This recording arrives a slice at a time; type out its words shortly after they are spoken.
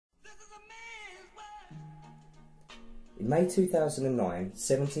In May 2009,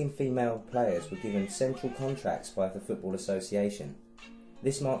 17 female players were given central contracts by the Football Association.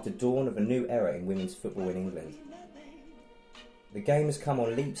 This marked the dawn of a new era in women's football in England. The game has come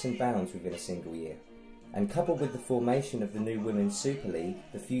on leaps and bounds within a single year, and coupled with the formation of the new Women's Super League,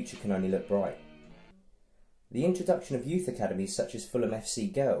 the future can only look bright. The introduction of youth academies such as Fulham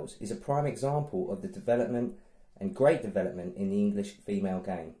FC Girls is a prime example of the development and great development in the English female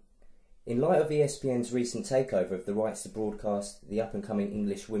game. In light of ESPN's recent takeover of the rights to broadcast the up-and-coming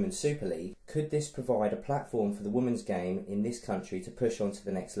English Women's Super League, could this provide a platform for the women's game in this country to push on to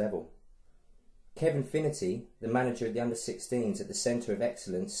the next level? Kevin Finnerty, the manager of the under-16s at the Centre of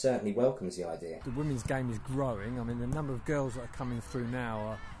Excellence, certainly welcomes the idea. The women's game is growing. I mean, the number of girls that are coming through now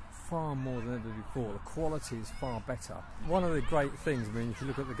are far more than ever before. The quality is far better. One of the great things, I mean, if you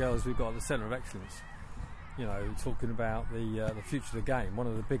look at the girls we've got at the Centre of Excellence, you know, talking about the future of the game, one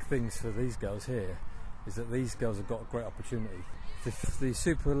of the big things for these girls here is that these girls have got a great opportunity. If the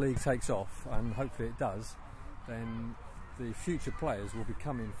Super League takes off, and hopefully it does, then the future players will be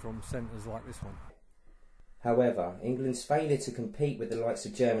coming from centres like this one. However, England's failure to compete with the likes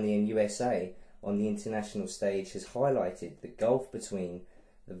of Germany and USA on the international stage has highlighted the gulf between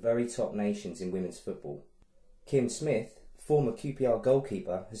the very top nations in women's football. Kim Smith, former QPR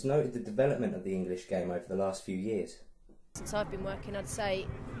goalkeeper, has noted the development of the English game over the last few years. Since I've been working, I'd say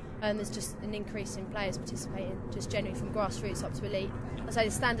there's just an increase in players participating, just generally from grassroots up to elite. I'd say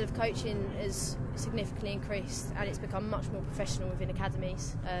the standard of coaching has significantly increased and it's become much more professional within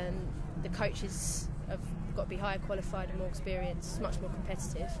academies. The coaches have got to be higher qualified and more experienced, much more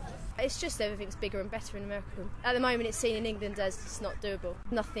competitive. It's just everything's bigger and better in America. At the moment it's seen in England as it's not doable.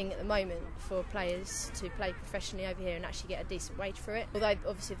 Nothing at the moment for players to play professionally over here and actually get a decent wage for it. Although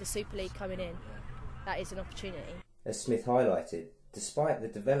obviously the Super League coming in, that is an opportunity. As Smith highlighted, despite the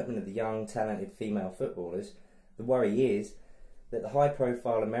development of the young, talented female footballers, the worry is that the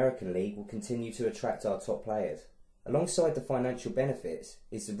high-profile American League will continue to attract our top players. Alongside the financial benefits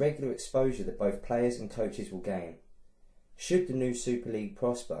is the regular exposure that both players and coaches will gain. Should the new Super League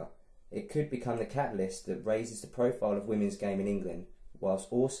prosper, it could become the catalyst that raises the profile of women's game in England, whilst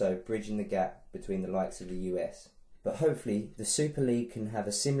also bridging the gap between the likes of the US. But hopefully the Super League can have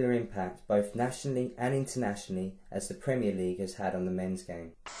a similar impact both nationally and internationally as the Premier League has had on the men's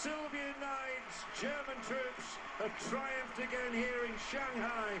game. Sylvia Knights, German troops have triumphed again here in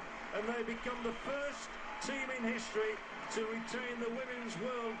Shanghai, and they become the first team in history to retain the Women's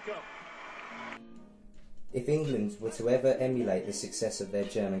World Cup. If England were to ever emulate the success of their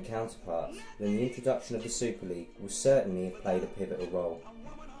German counterparts, then the introduction of the Super League will certainly have played a pivotal role.